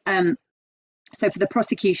said, so for the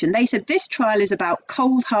prosecution, they said, this trial is about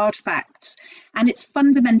cold, hard facts, and it's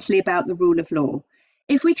fundamentally about the rule of law.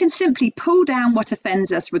 If we can simply pull down what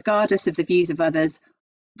offends us, regardless of the views of others,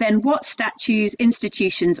 then what statues,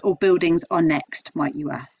 institutions, or buildings are next, might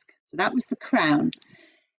you ask? So that was the Crown.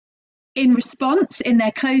 In response, in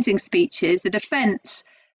their closing speeches, the defence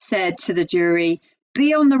said to the jury,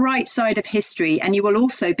 be on the right side of history and you will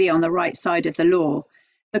also be on the right side of the law.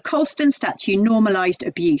 The Colston statue normalised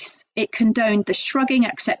abuse. It condoned the shrugging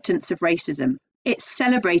acceptance of racism. It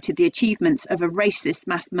celebrated the achievements of a racist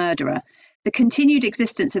mass murderer. The continued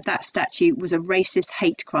existence of that statue was a racist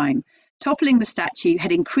hate crime. Toppling the statue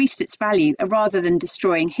had increased its value, and rather than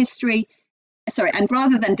destroying history,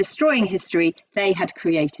 they had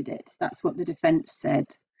created it. That's what the defence said.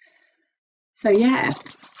 So yeah,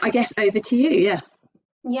 I guess over to you, yeah.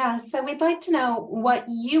 Yeah, so we'd like to know what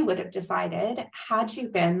you would have decided had you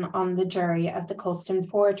been on the jury of the Colston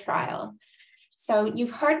 4 trial. So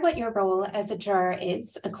you've heard what your role as a juror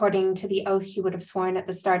is, according to the oath you would have sworn at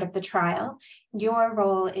the start of the trial. Your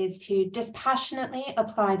role is to dispassionately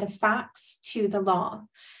apply the facts to the law.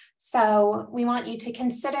 So we want you to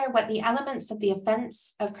consider what the elements of the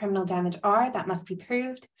offence of criminal damage are that must be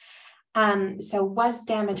proved. So was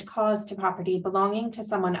damage caused to property belonging to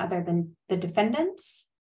someone other than the defendants?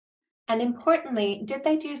 And importantly, did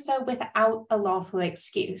they do so without a lawful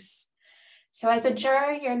excuse? So as a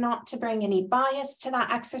juror, you're not to bring any bias to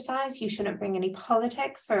that exercise. You shouldn't bring any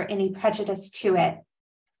politics or any prejudice to it.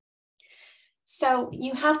 So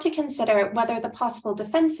you have to consider whether the possible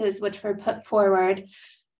defenses which were put forward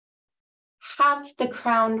have the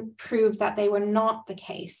Crown proved that they were not the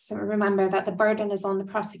case. So remember that the burden is on the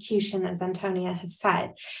prosecution, as Antonia has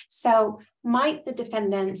said. So might the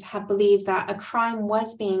defendants have believed that a crime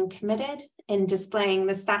was being committed in displaying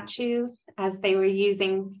the statue as they were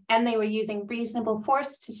using reasonable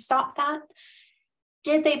force to stop that?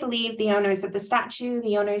 Did they believe the owners of the statue,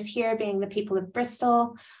 the owners here being the people of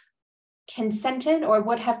Bristol, consented or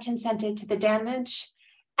would have consented to the damage?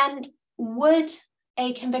 And would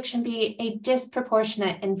a conviction be a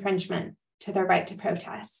disproportionate infringement to their right to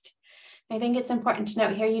protest? I think it's important to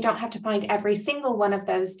note here, you don't have to find every single one of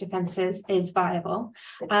those defenses is viable.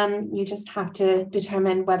 You just have to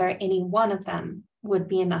determine whether any one of them would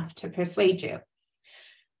be enough to persuade you.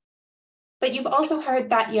 But you've also heard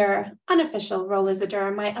that your unofficial role as a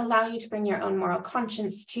juror might allow you to bring your own moral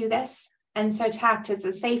conscience to this, and so to act as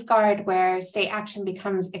a safeguard where state action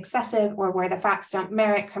becomes excessive or where the facts don't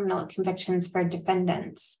merit criminal convictions for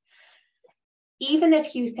defendants. Even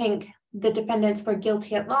if you think the defendants were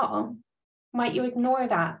guilty at law, might you ignore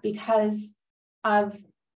that because of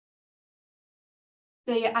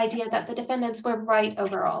the idea that the defendants were right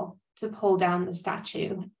overall to pull down the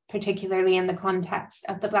statue, particularly in the context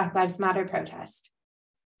of the Black Lives Matter protest.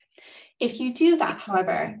 If you do that,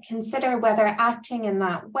 however, consider whether acting in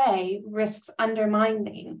that way risks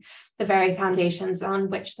undermining the very foundations on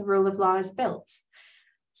which the rule of law is built.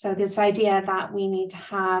 So this idea that we need to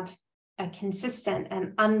have a consistent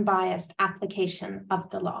and unbiased application of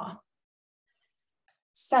the law.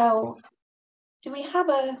 So do we have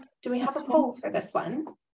a poll for this one?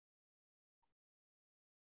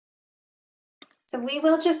 So we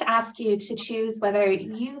will just ask you to choose whether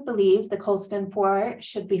you believe the Colston Four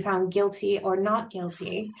should be found guilty or not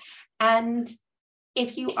guilty. And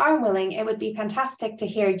if you are willing, it would be fantastic to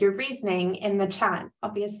hear your reasoning in the chat.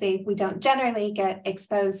 Obviously, we don't generally get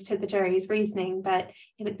exposed to the jury's reasoning, but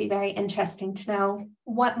it would be very interesting to know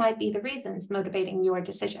what might be the reasons motivating your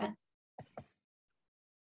decision.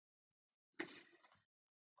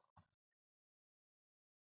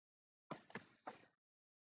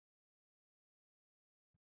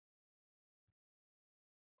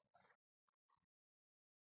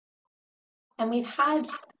 And we've had,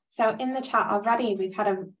 so in the chat already, we've had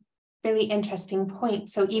a really interesting point.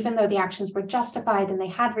 So even though the actions were justified and they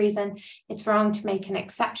had reason, it's wrong to make an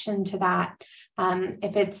exception to that.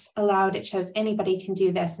 If it's allowed, it shows anybody can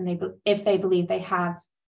do this, and if they believe they have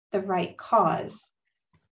the right cause.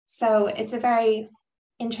 So it's a very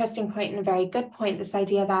interesting point and a very good point, this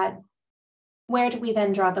idea that where do we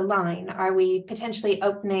then draw the line? Are we potentially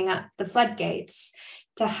opening up the floodgates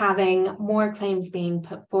to having more claims being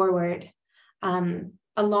put forward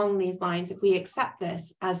along these lines if we accept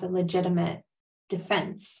this as a legitimate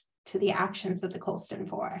defense to the actions of the Colston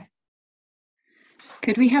Four?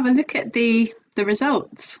 Could we have a look at the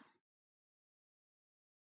results?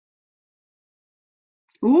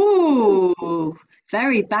 Ooh,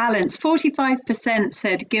 very balanced. 45%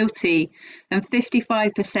 said guilty and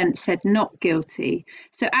 55% said not guilty.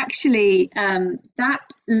 So actually that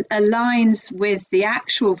aligns with the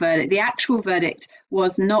actual verdict. The actual verdict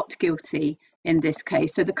was not guilty in this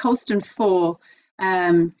case. So the Colston Four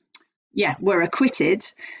were acquitted.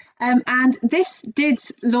 And this did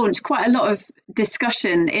launch quite a lot of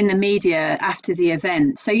discussion in the media after the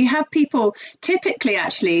event. So you have people typically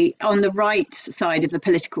actually on the right side of the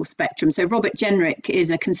political spectrum. So Robert Jenrick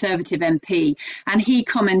is a Conservative MP, and he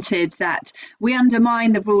commented that we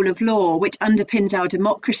undermine the rule of law, which underpins our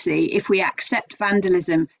democracy, if we accept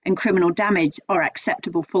vandalism and criminal damage are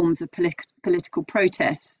acceptable forms of political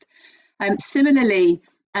protest. Similarly,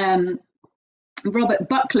 Robert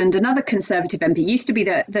Buckland, another Conservative MP, used to be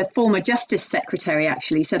the former Justice Secretary,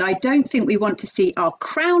 actually said, I don't think we want to see our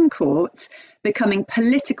Crown courts becoming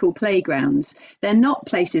political playgrounds. They're not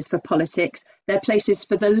places for politics. They're places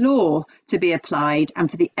for the law to be applied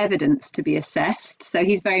and for the evidence to be assessed. So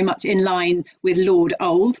he's very much in line with Lord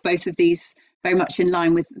Old, both of these very much in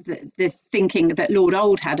line with the thinking that Lord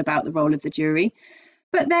Old had about the role of the jury.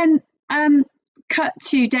 But then cut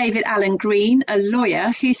to David Allen Green, a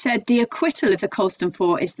lawyer, who said the acquittal of the Colston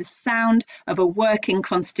Four is the sound of a working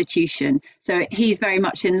constitution. So he's very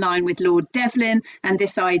much in line with Lord Devlin and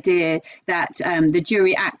this idea that the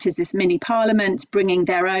jury act as this mini parliament, bringing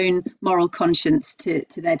their own moral conscience to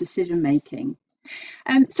their decision making.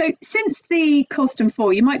 So since the Colston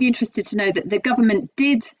Four, you might be interested to know that the government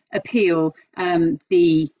did appeal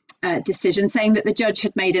the decision, saying that the judge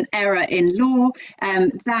had made an error in law.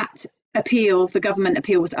 That appeal, the government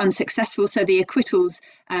appeal, was unsuccessful, so the acquittals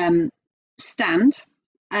stand.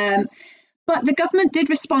 But the government did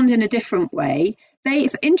respond in a different way.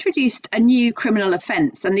 They've introduced a new criminal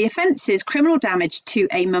offence, and the offence is criminal damage to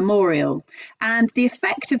a memorial. And the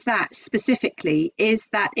effect of that specifically is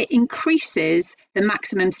that it increases the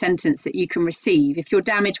maximum sentence that you can receive. If your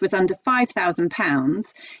damage was under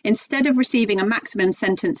 £5,000, instead of receiving a maximum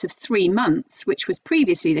sentence of 3 months, which was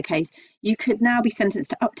previously the case, you could now be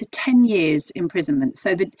sentenced to up to 10 years imprisonment.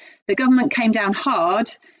 So the government came down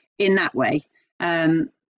hard in that way.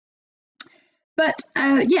 But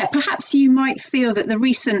perhaps you might feel that the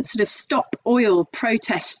recent sort of Stop Oil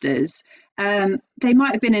protesters, they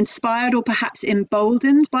might have been inspired or perhaps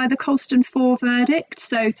emboldened by the Colston Four verdict.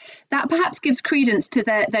 So that perhaps gives credence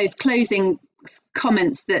to those closing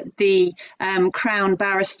comments that the Crown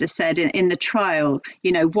barrister said in the trial,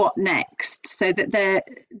 you know, what next? So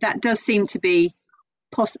that does seem to be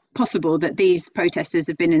possible that these protesters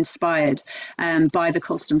have been inspired by the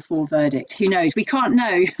Colston Four verdict. Who knows? We can't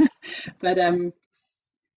know. But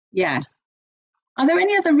yeah. Are there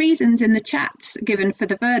any other reasons in the chats given for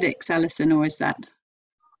the verdicts, Alison, or is that?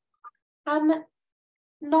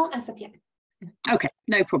 Not as of yet. Okay,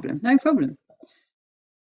 no problem, no problem.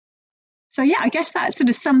 So yeah, I guess that sort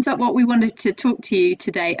of sums up what we wanted to talk to you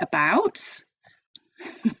today about.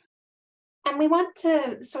 And we want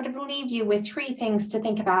to sort of leave you with three things to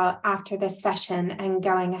think about after this session and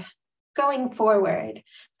going forward.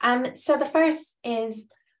 So the first is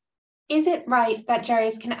it right that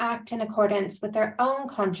juries can act in accordance with their own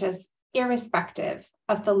conscience, irrespective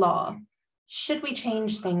of the law? Should we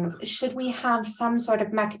change things? Should we have some sort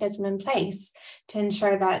of mechanism in place to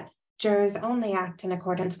ensure that jurors only act in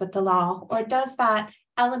accordance with the law? Or does that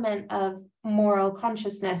element of moral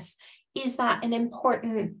consciousness, is that an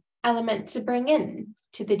important element to bring in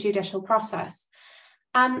to the judicial process?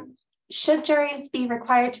 Should juries be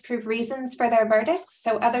required to prove reasons for their verdicts?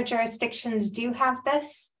 So other jurisdictions do have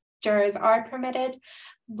this. Jurors are permitted.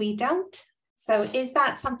 We don't. So is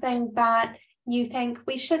that something that you think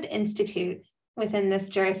we should institute within this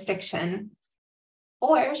jurisdiction?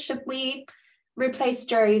 Or should we replace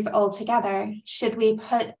juries altogether? Should we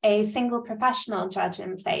put a single professional judge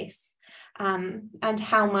in place? And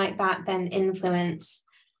how might that then influence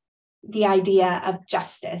the idea of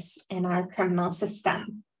justice in our criminal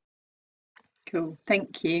system? Cool,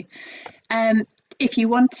 thank you. If you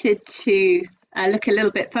wanted to look a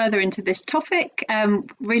little bit further into this topic,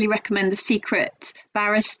 really recommend the Secret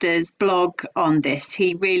Barrister's blog on this.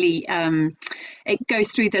 He really, it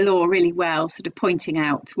goes through the law really well, sort of pointing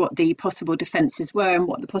out what the possible defences were and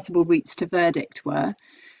what the possible routes to verdict were.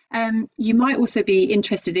 You might also be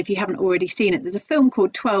interested, if you haven't already seen it, there's a film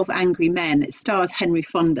called 12 Angry Men. It stars Henry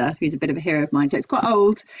Fonda, who's a bit of a hero of mine. So it's quite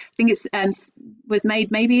old. I think it's was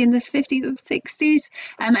made maybe in the 50s or 60s.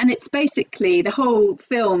 And it's basically, the whole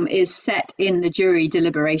film is set in the jury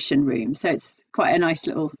deliberation room. So it's quite a nice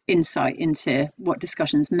little insight into what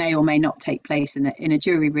discussions may or may not take place in a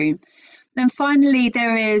jury room. Then finally,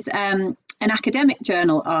 there is an academic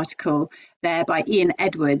journal article there by Ian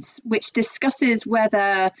Edwards, which discusses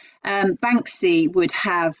whether Banksy would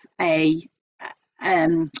have a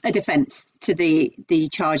defence to the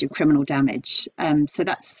charge of criminal damage. So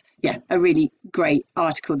that's a really great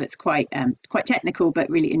article that's quite technical but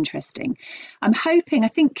really interesting. I'm hoping, I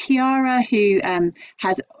think Chiara, who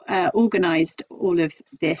has organised all of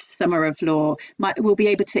this Summer of Law, will be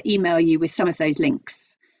able to email you with some of those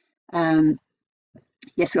links.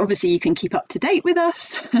 Yes, obviously you can keep up to date with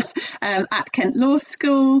us at Kent Law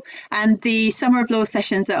School, and the Summer of Law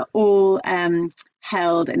sessions are all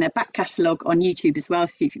held in a back catalogue on YouTube as well.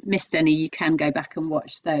 If you've missed any, you can go back and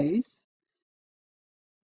watch those.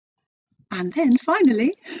 And then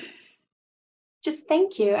finally, just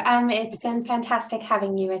thank you. It's been fantastic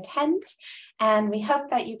having you attend, and we hope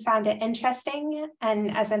that you found it interesting.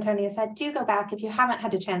 And as Antonia said, do go back if you haven't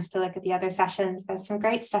had a chance to look at the other sessions. There's some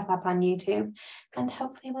great stuff up on YouTube, and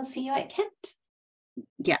hopefully we'll see you at Kent.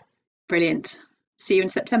 Yeah, brilliant. See you in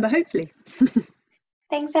September, hopefully.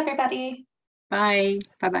 Thanks, everybody. Bye.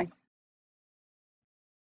 Bye-bye.